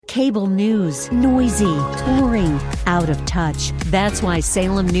Cable news, noisy, boring, out of touch. That's why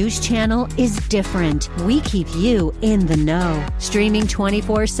Salem News Channel is different. We keep you in the know. Streaming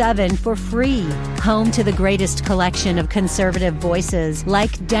 24/7 for free. Home to the greatest collection of conservative voices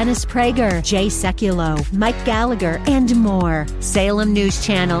like Dennis Prager, Jay Sekulow, Mike Gallagher, and more. Salem News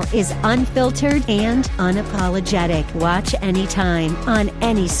Channel is unfiltered and unapologetic. Watch anytime, on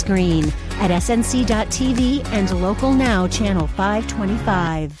any screen, at snc.tv and Local Now Channel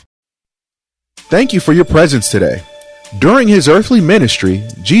 525. Thank you for your presence today. During his earthly ministry,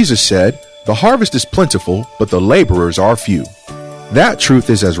 Jesus said, "The harvest is plentiful, but the laborers are few." That truth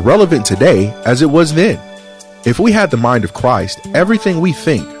is as relevant today as it was then. If we had the mind of Christ, everything we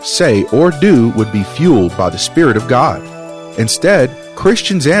think, say, or do would be fueled by the Spirit of God. Instead,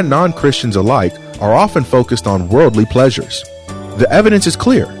 Christians and non-Christians alike are often focused on worldly pleasures. The evidence is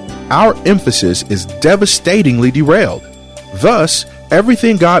clear. Our emphasis is devastatingly derailed. Thus,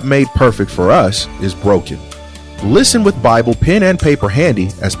 everything God made perfect for us is broken. Listen with Bible, pen, and paper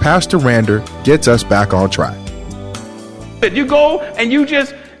handy as Pastor Rander gets us back on track. You go and you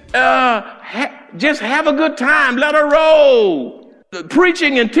just have a good time. Let her roll. The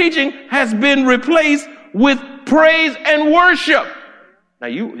preaching and teaching has been replaced with praise and worship. Now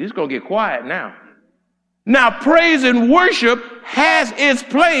it's going to get quiet now. Now, praise and worship has its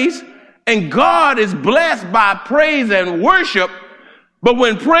place, and God is blessed by praise and worship. But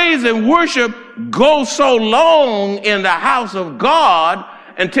when praise and worship go so long in the house of God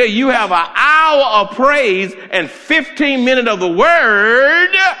until you have an hour of praise and 15 minutes of the word,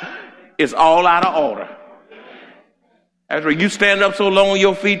 it's all out of order. After you stand up so long on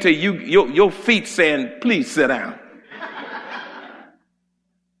your feet till your feet saying, "Please sit down."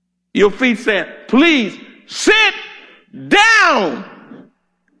 Your feet saying, "Please sit down."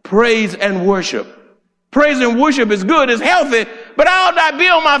 Praise and worship. Praise and worship is good, it's healthy, but I ought not be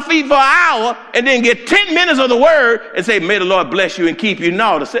on my feet for an hour and then get 10 minutes of the word and say, "May the Lord bless you and keep you."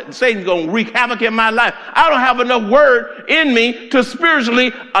 No, Satan's going to wreak havoc in my life. I don't have enough word in me to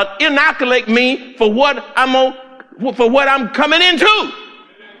spiritually inoculate me for what I'm coming into.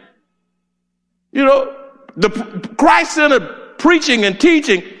 You know, the Christ-centered preaching and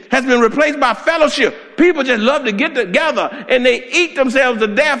teaching has been replaced by fellowship. People just love to get together and they eat themselves to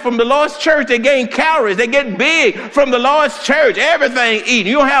death from the Lord's church. They gain calories. They get big from the Lord's church. Everything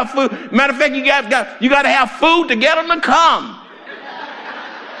eating. You don't have food. Matter of fact, you got to have food to get them to come.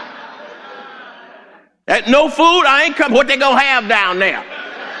 At no food, I ain't coming. What they gonna have down there?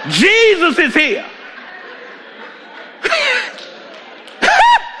 Jesus is here.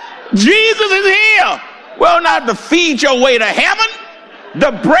 Jesus is here. Well, not to feed your way to heaven. The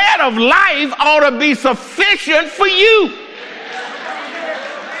bread of life ought to be sufficient for you.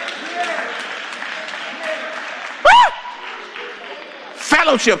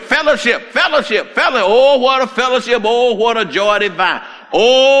 Fellowship. Oh, what a fellowship. Oh, what a joy divine.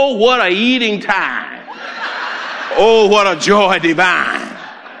 Oh, what a eating time. Oh, what a joy divine.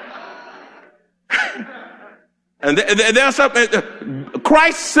 And there's something,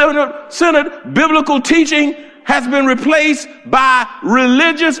 Christ-centered biblical teaching has been replaced by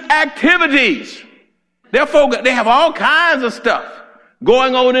religious activities. Therefore, they have all kinds of stuff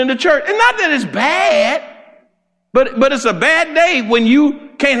going on in the church. And not that it's bad, but it's a bad day when you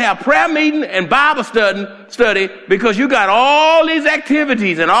can't have prayer meeting and Bible study because you got all these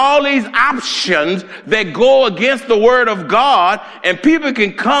activities and all these options that go against the word of God, and people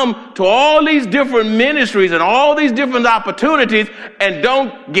can come to all these different ministries and all these different opportunities and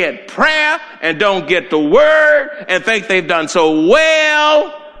don't get prayer and don't get the word and think they've done so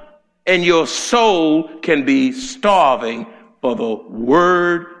well, and your soul can be starving for the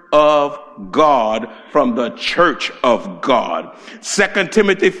word of God from the church of God. 2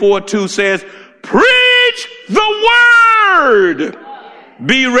 Timothy 4:2 says, "Preach the word.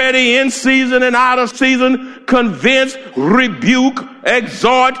 Be ready in season and out of season. Convince, rebuke,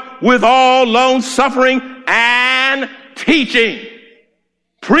 exhort with all long suffering and teaching."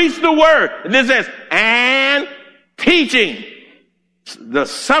 Preach the word. And this says, and teaching. The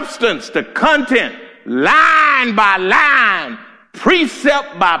substance, the content, line by line,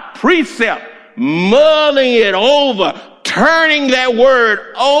 precept by precept, mulling it over, turning that word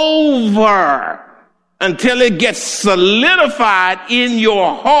over until it gets solidified in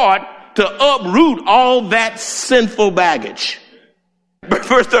your heart to uproot all that sinful baggage. But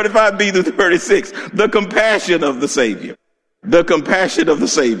verse 35b through 36, the compassion of the Savior. The compassion of the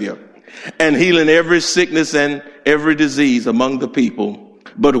Savior, and healing every sickness and every disease among the people.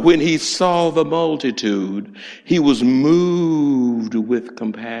 But when he saw the multitude, he was moved with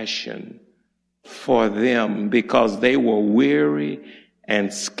compassion for them because they were weary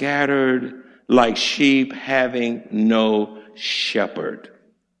and scattered like sheep having no shepherd.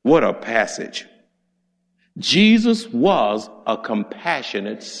 What a passage. Jesus was a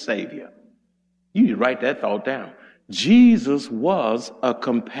compassionate Savior. You need to write that thought down. Jesus was a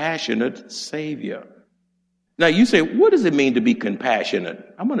compassionate Savior. Now you say, what does it mean to be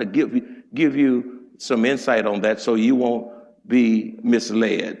compassionate? I'm going to give you some insight on that so you won't be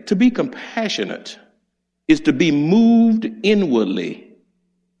misled. To be compassionate is to be moved inwardly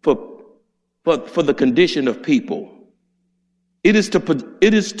for the condition of people. It is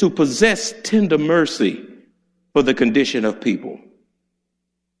to possess tender mercy for the condition of people.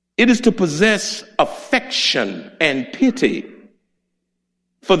 It is to possess affection and pity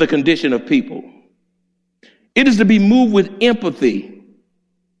for the condition of people. It is to be moved with empathy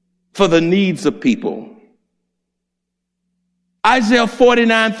for the needs of people. Isaiah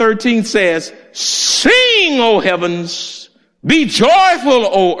 49:13 says, "Sing, O heavens, be joyful,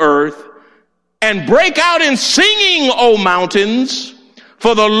 O earth, and break out in singing, O mountains,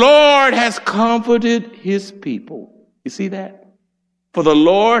 for the Lord has comforted his people." You see that? For the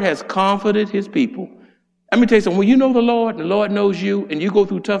Lord has comforted his people. Let me tell you something. When you know the Lord knows you, and you go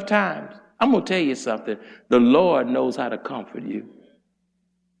through tough times, I'm going to tell you something. The Lord knows how to comfort you.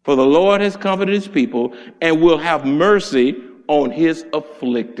 For the Lord has comforted his people and will have mercy on his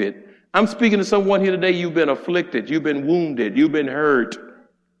afflicted. I'm speaking to someone here today. You've been afflicted. You've been wounded. You've been hurt.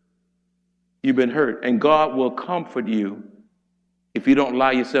 You've been hurt. And God will comfort you if you don't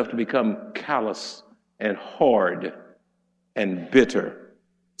allow yourself to become callous and hard and bitter.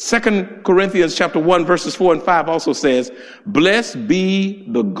 2 Corinthians chapter 1 verses 4 and 5 also says, "Blessed be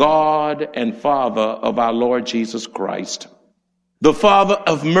the God and Father of our Lord Jesus Christ, the Father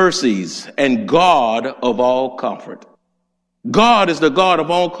of mercies and God of all comfort." God is the God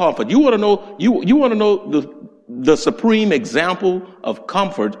of all comfort. You want to know, you want to know the supreme example of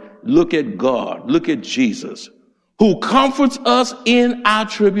comfort? Look at God. Look at Jesus, who comforts us in our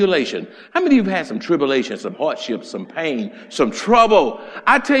tribulation. How many of you have had some tribulation, some hardship, some pain, some trouble?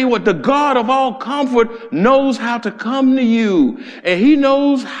 I tell you what, the God of all comfort knows how to come to you, and he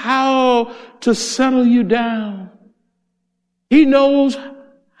knows how to settle you down. He knows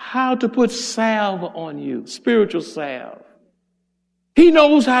how to put salve on you, spiritual salve. He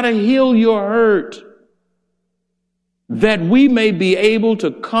knows how to heal your hurt, that we may be able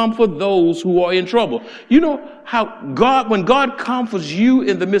to comfort those who are in trouble. You know how when God comforts you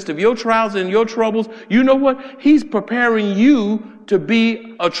in the midst of your trials and your troubles, you know what? He's preparing you to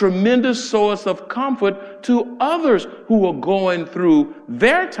be a tremendous source of comfort to others who are going through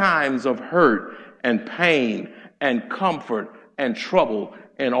their times of hurt and pain and comfort and trouble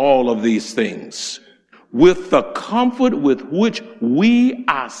and all of these things. With the comfort with which we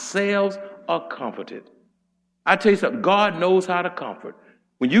ourselves are comforted. I tell you something, God knows how to comfort.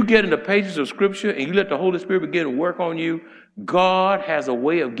 When you get in the pages of Scripture and you let the Holy Spirit begin to work on you, God has a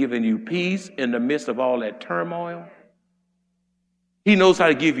way of giving you peace in the midst of all that turmoil. He knows how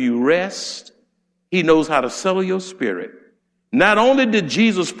to give you rest. He knows how to settle your spirit. Not only did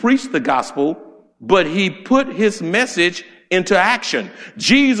Jesus preach the gospel, but he put his message into action.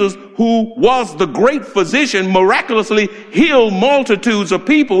 Jesus, who was the great physician, miraculously healed multitudes of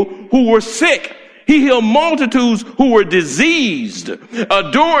people who were sick. He healed multitudes who were diseased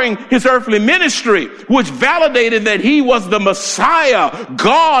during his earthly ministry, which validated that he was the Messiah,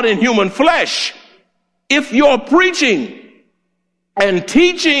 God in human flesh. If your preaching and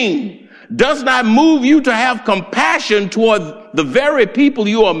teaching does not move you to have compassion toward the very people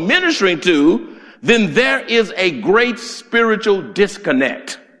you are ministering to, then there is a great spiritual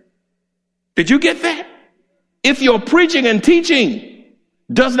disconnect. Did you get that? If your preaching and teaching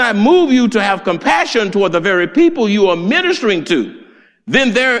does not move you to have compassion toward the very people you are ministering to,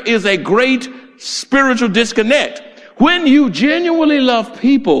 then there is a great spiritual disconnect. When you genuinely love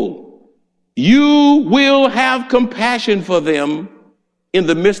people, you will have compassion for them in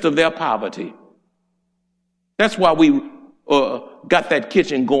the midst of their poverty. That's why we got that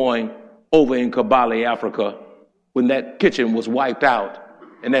kitchen going over in Kabale, Africa, when that kitchen was wiped out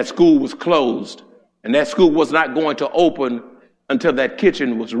and that school was closed and that school was not going to open until that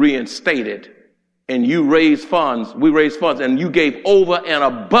kitchen was reinstated. And you raised funds, we raised funds, and you gave over and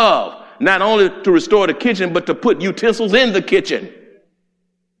above, not only to restore the kitchen, but to put utensils in the kitchen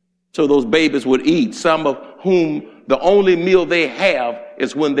so those babies would eat, some of whom the only meal they have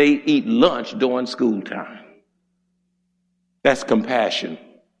is when they eat lunch during school time. That's compassion.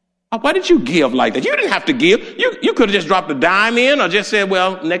 Why did you give like that? You didn't have to give. You could have just dropped a dime in or just said,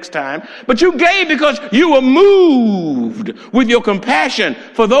 well, next time. But you gave because you were moved with your compassion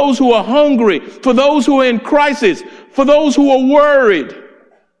for those who are hungry, for those who are in crisis, for those who are worried.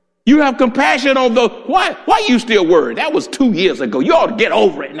 You have compassion on those. Why are you still worried? That was 2 years ago. You ought to get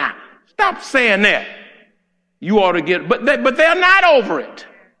over it now. Stop saying that. You ought to get, but they're not over it.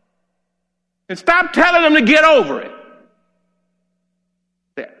 And stop telling them to get over it.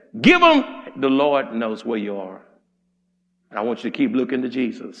 Give them, the Lord knows where you are. And I want you to keep looking to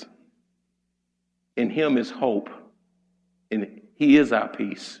Jesus. In him is hope. And he is our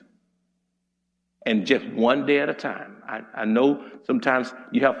peace. And just one day at a time. I know sometimes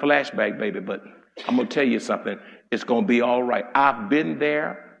you have flashback, baby, but I'm going to tell you something. It's going to be all right. I've been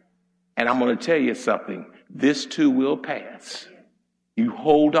there, and I'm going to tell you something. This too will pass. You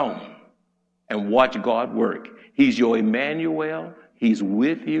hold on and watch God work. He's your Emmanuel. He's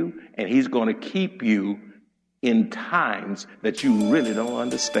with you, and he's going to keep you in times that you really don't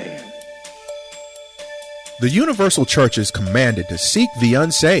understand. The Universal Church is commanded to seek the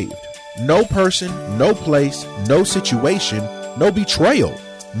unsaved. No person, no place, no situation, no betrayal,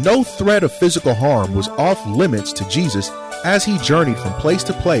 no threat of physical harm was off limits to Jesus as he journeyed from place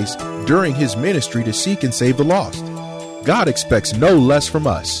to place during his ministry to seek and save the lost. God expects no less from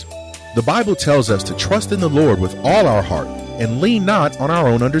us. The Bible tells us to trust in the Lord with all our heart and lean not on our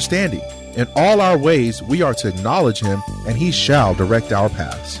own understanding. In all our ways, we are to acknowledge him, and he shall direct our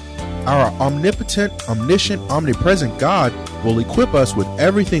paths. Our omnipotent, omniscient, omnipresent God will equip us with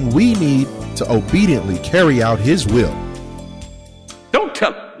everything we need to obediently carry out his will. Don't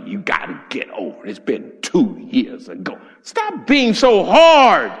tell them you got to get over it. It's been 2 years ago. Stop being so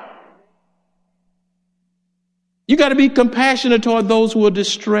hard. You got to be compassionate toward those who are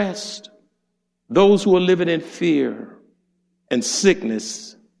distressed, those who are living in fear and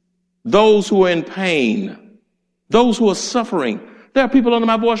sickness, those who are in pain, those who are suffering. There are people under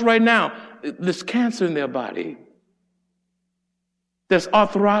my voice right now. There's cancer in their body. There's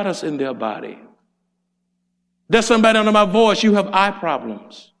arthritis in their body. There's somebody under my voice, you have eye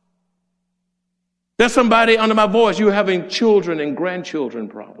problems. There's somebody under my voice, you're having children and grandchildren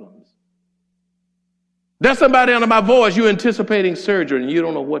problems. There's somebody under my voice, you're anticipating surgery and you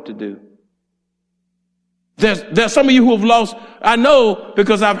don't know what to do. There's some of you who have lost, I know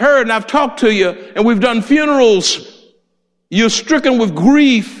because I've heard and I've talked to you and we've done funerals. You're stricken with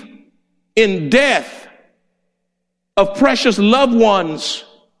grief in death of precious loved ones.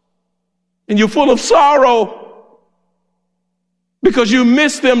 And you're full of sorrow because you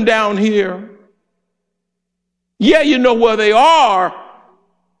miss them down here. Yeah, you know where they are.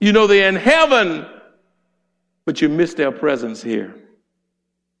 You know they're in heaven, but you miss their presence here.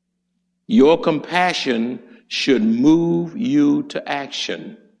 Your compassion should move you to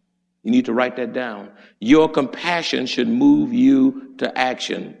action. You need to write that down. Your compassion should move you to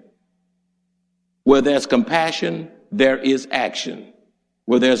action. Where there's compassion, there is action.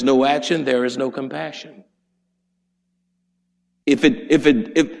 Where there's no action, there is no compassion. If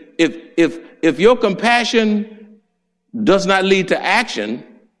your compassion does not lead to action,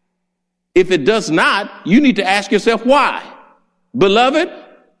 if it does not, you need to ask yourself why. Beloved,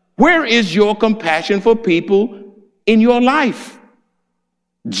 where is your compassion for people in your life?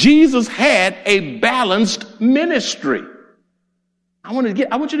 Jesus had a balanced ministry. I want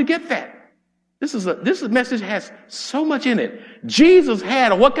you to get that. This message has so much in it. Jesus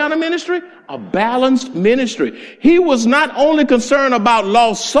had what kind of ministry? A balanced ministry. He was not only concerned about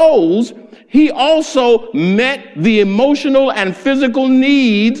lost souls, he also met the emotional and physical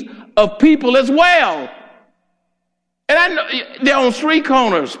needs of people as well. And I know they're on street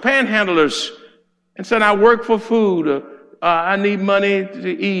corners, panhandlers, and said, I work for food, I need money to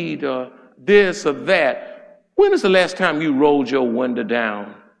eat, or this or that. When is the last time you rolled your window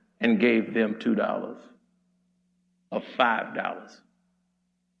down and gave them $2 or $5?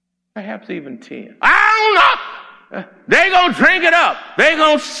 Perhaps even 10. I don't know. They're going to drink it up. They're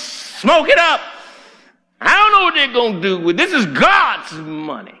going to smoke it up. I don't know what they're going to do with this. Is God's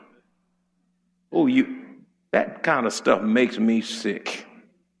money. Oh, that kind of stuff makes me sick.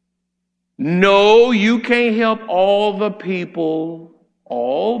 No, you can't help all the people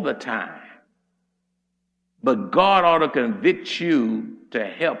all the time. But God ought to convict you to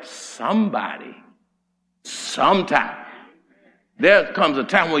help somebody sometime. There comes a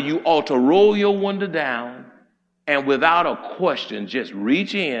time where you ought to roll your window down and without a question just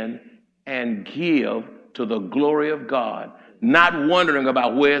reach in and give to the glory of God, not wondering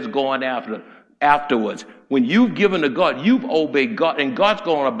about where it's going afterwards. When you've given to God, you've obeyed God, and God's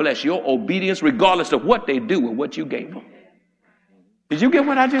going to bless your obedience regardless of what they do with what you gave them. Did you get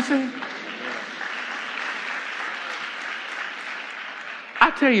what I just said?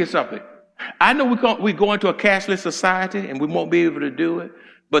 I tell you something. I know we go into a cashless society and we won't be able to do it,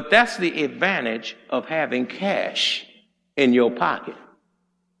 but that's the advantage of having cash in your pocket.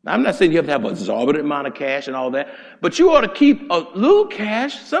 Now, I'm not saying you have to have an exorbitant amount of cash and all that, but you ought to keep a little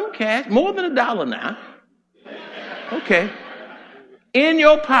cash, some cash, more than $1 now. Okay. In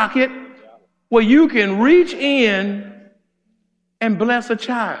your pocket where you can reach in and bless a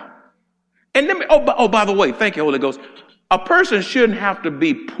child. And let me, by the way, thank you, Holy Ghost. A person shouldn't have to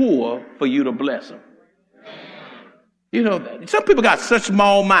be poor for you to bless them. You know, some people got such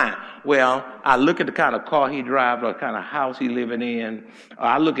small mind. Well, I look at the kind of car he drives or the kind of house he living in. Or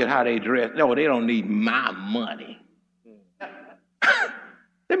I look at how they dress. No, they don't need my money.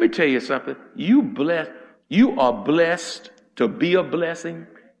 Let me tell you something. You are blessed to be a blessing.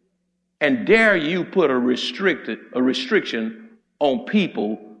 And dare you put a restriction on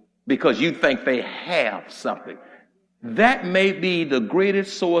people because you think they have something. That may be the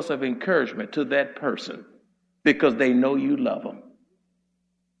greatest source of encouragement to that person because they know you love them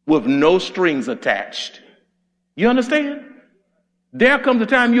with no strings attached. You understand? There comes a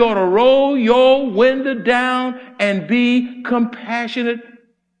time you ought to roll your window down and be compassionate.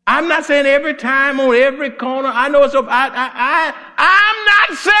 I'm not saying every time on every corner. I know it's I'm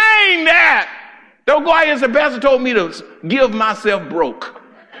not saying that. Don't go out here and say, Pastor told me to give myself broke.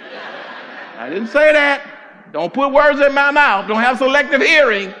 I didn't say that. Don't put words in my mouth. Don't have selective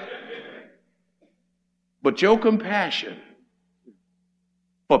hearing. But your compassion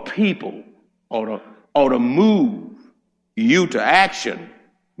for people ought to move you to action.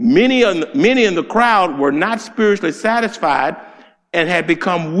 Many in the crowd were not spiritually satisfied and had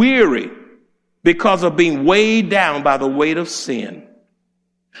become weary because of being weighed down by the weight of sin.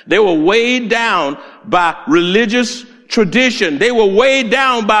 They were weighed down by religious tradition. They were weighed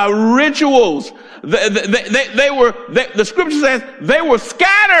down by rituals. The scripture says they were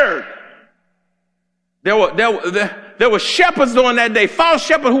scattered. There were shepherds on that day, false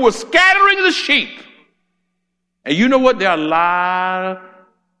shepherds who were scattering the sheep. And you know what? There are a lot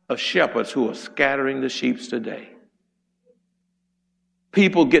of shepherds who are scattering the sheep today.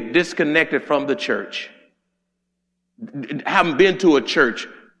 People get disconnected from the church. Haven't been to a church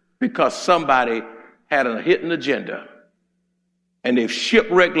because somebody had a hidden agenda and they've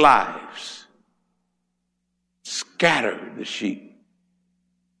shipwrecked lives. Scattered the sheep.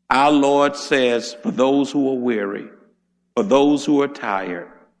 Our Lord says, for those who are weary, for those who are tired,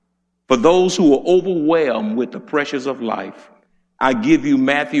 for those who are overwhelmed with the pressures of life, I give you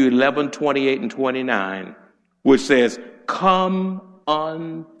Matthew 11:28 and 29, which says, come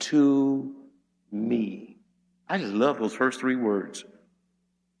unto me. I just love those first three words.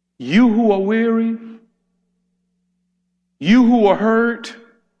 You who are weary, you who are hurt,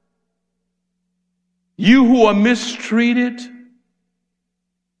 you who are mistreated,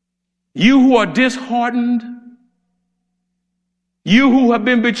 you who are disheartened, you who have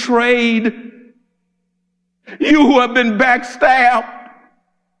been betrayed, you who have been backstabbed,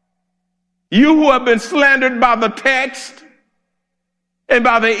 you who have been slandered by the text and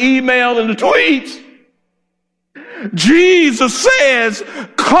by the email and the tweets. Jesus says,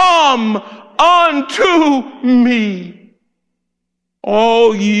 come unto me,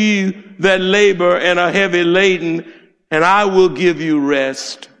 all ye that labor and are heavy laden, and I will give you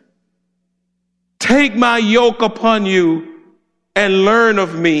rest. Take my yoke upon you and learn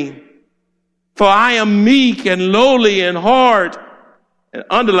of me, for I am meek and lowly in heart. And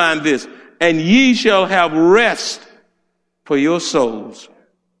underline this, and ye shall have rest for your souls.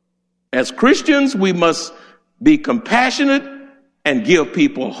 As Christians, we must be compassionate and give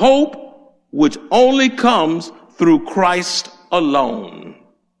people hope, which only comes through Christ alone.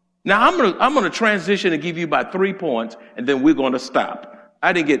 Now, I'm going to transition and give you about 3 points, and then we're going to stop.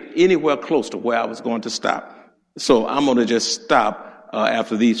 I didn't get anywhere close to where I was going to stop. So I'm going to just stop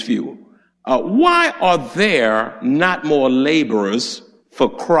after these few. Why are there not more laborers for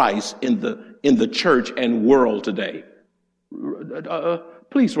Christ in the church and world today?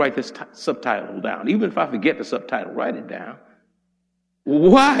 Please write this subtitle down. Even if I forget the subtitle, write it down.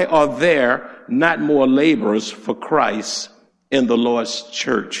 Why are there not more laborers for Christ in the Lord's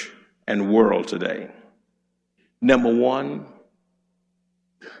church and world today? Number one,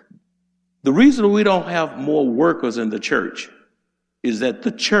 the reason we don't have more workers in the church is that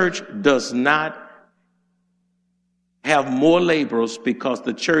the church does not have more laborers because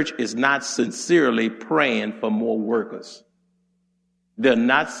the church is not sincerely praying for more workers. They're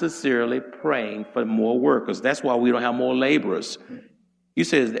not sincerely praying for more workers. That's why we don't have more laborers. You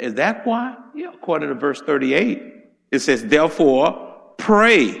say, is that why? Yeah, according to verse 38, it says, therefore,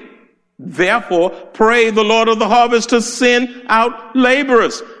 pray. Therefore, pray the Lord of the harvest to send out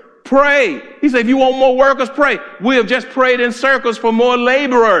laborers. Pray. He said, if you want more workers, pray. We have just prayed in circles for more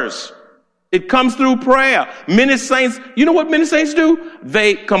laborers. It comes through prayer. Many saints, you know what many saints do?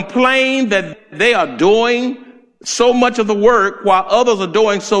 They complain that they are doing so much of the work while others are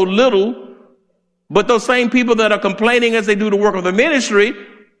doing so little. But those same people that are complaining as they do the work of the ministry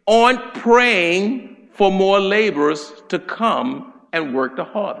aren't praying for more laborers to come and work the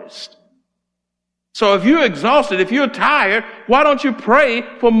harvest. So if you're exhausted, if you're tired, why don't you pray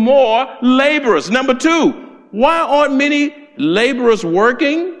for more laborers? Number two, why aren't many laborers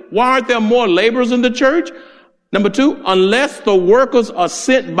working? Why aren't there more laborers in the church? Number two, unless the workers are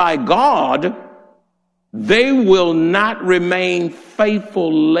sent by God, they will not remain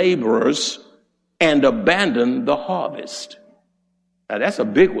faithful laborers and abandon the harvest. Now that's a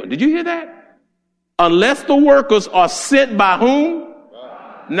big one. Did you hear that? Unless the workers are sent by whom?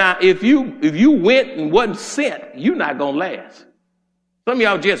 Now, if you went and wasn't sent, you're not going to last. Some of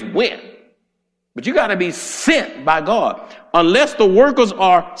y'all just went. But you got to be sent by God. Unless the workers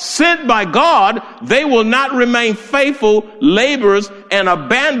are sent by God, they will not remain faithful laborers and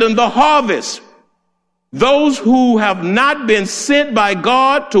abandon the harvest. Those who have not been sent by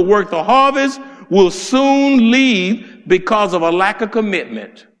God to work the harvest will soon leave because of a lack of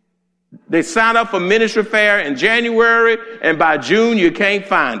commitment. They sign up for ministry fair in January, and by June, you can't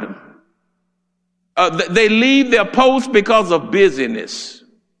find them. They leave their post because of busyness.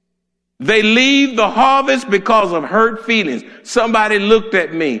 They leave the harvest because of hurt feelings. Somebody looked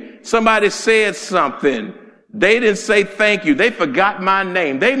at me. Somebody said something. They didn't say thank you. They forgot my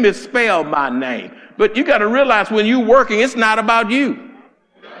name. They misspelled my name. But you got to realize when you're working, it's not about you.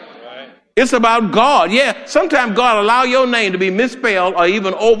 It's about God. Yeah, sometimes God allow your name to be misspelled or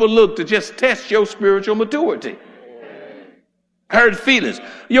even overlooked to just test your spiritual maturity. Hurt feelings.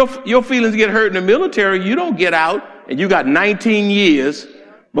 Your feelings get hurt in the military. You don't get out and you got 19 years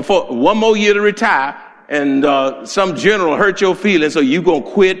before one more year to retire and some general hurt your feelings so you going to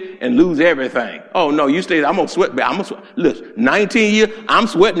quit and lose everything. Oh, no, you stay. I'm going to sweat. Listen, 19 years, I'm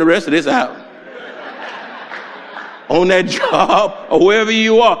sweating the rest of this out. On that job or wherever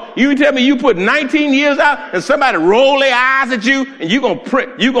you are. You tell me you put 19 years out and somebody roll their eyes at you and you're going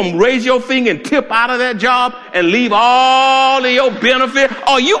to raise your finger and tip out of that job and leave all of your benefit.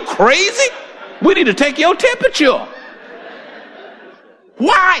 Are you crazy? We need to take your temperature.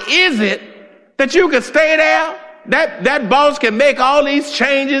 Why is it that you can stay there? That boss can make all these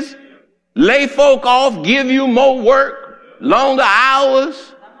changes, lay folk off, give you more work, longer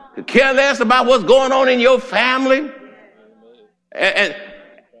hours, care less about what's going on in your family.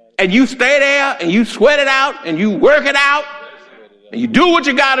 And you stay there and you sweat it out and you work it out and you do what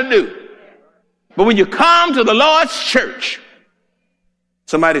you got to do. But when you come to the Lord's church,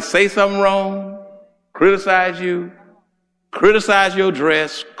 somebody say something wrong, criticize you, criticize your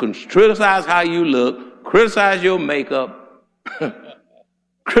dress, criticize how you look, criticize your makeup,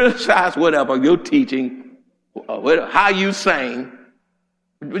 criticize whatever, your teaching, how you sing.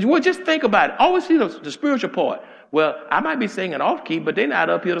 Well, just think about it. Always see the spiritual part. Well, I might be singing off key, but they're not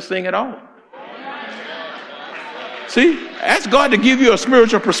up here to sing at all. See, ask God to give you a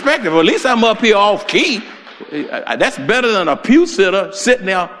spiritual perspective. Well, at least I'm up here off key. That's better than a pew sitter sitting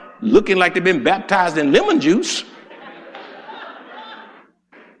there looking like they've been baptized in lemon juice.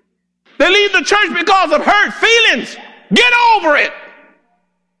 They leave the church because of hurt feelings. Get over it.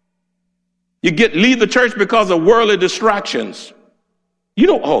 Leave the church because of worldly distractions.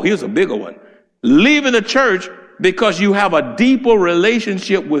 Here's a bigger one. Leaving the church because you have a deeper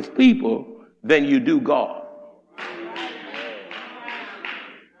relationship with people than you do God.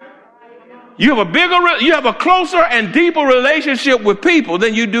 You have a closer and deeper relationship with people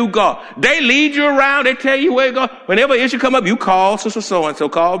than you do God. They lead you around. They tell you where to go. Whenever an issue come up, you call sister so-and-so,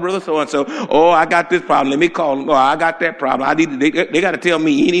 call brother so-and-so. Oh, I got this problem. Let me call them. Oh, I got that problem. They got to tell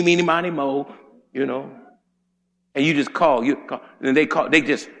me eeny, meeny, miny, mo, And you just call. And they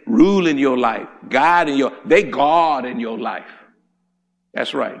just rule in your life. They God in your life.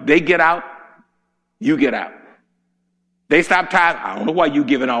 That's right. They get out, you get out. They stop tithing. I don't know why you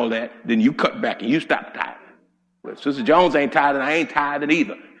giving all that. Then you cut back and you stop tithing. Well, Sister Jones ain't tithing, I ain't tithing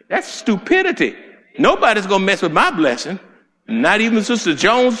either. That's stupidity. Nobody's going to mess with my blessing. Not even Sister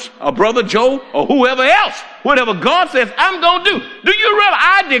Jones or Brother Joe or whoever else. Whatever God says, I'm going to do. Do you realize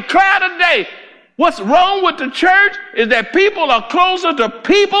I declare today, what's wrong with the church is that people are closer to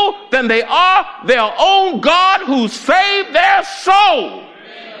people than they are their own God who saved their soul.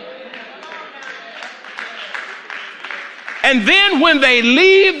 And then when they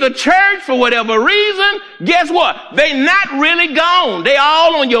leave the church for whatever reason, guess what? They not really gone. They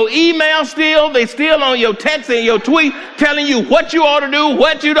all on your email still. They still on your text and your tweet telling you what you ought to do,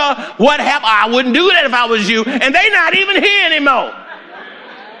 what you don't, what happened. I wouldn't do that if I was you. And they not even here anymore.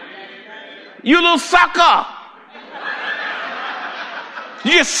 You little sucker.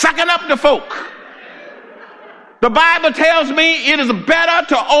 You're just sucking up the folk. The Bible tells me it is better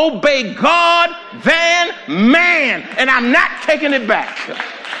to obey God than man. And I'm not taking it back.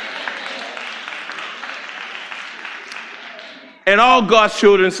 And all God's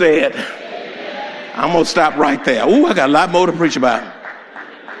children said, I'm going to stop right there. Ooh, I got a lot more to preach about.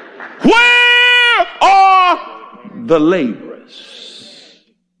 Where are the laborers?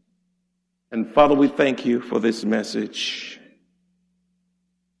 And Father, we thank you for this message.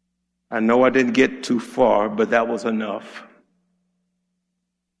 I know I didn't get too far, but that was enough.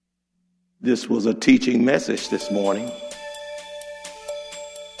 This was a teaching message this morning.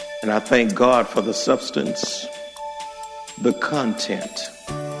 And I thank God for the substance, the content.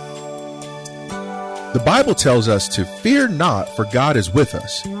 The Bible tells us to fear not, for God is with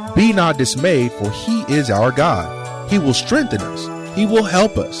us. Be not dismayed, for he is our God. He will strengthen us. He will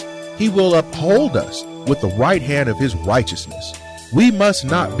help us. He will uphold us with the right hand of his righteousness. We must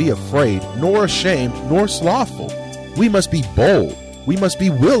not be afraid, nor ashamed, nor slothful. We must be bold. We must be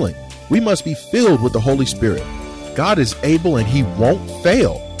willing. We must be filled with the Holy Spirit. God is able and he won't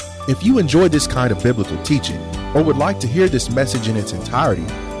fail. If you enjoy this kind of biblical teaching or would like to hear this message in its entirety,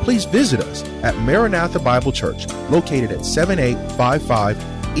 please visit us at Maranatha Bible Church, located at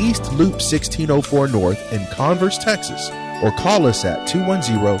 7855 East Loop 1604 North in Converse, Texas, or call us at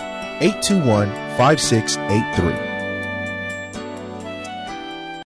 210-821-5683.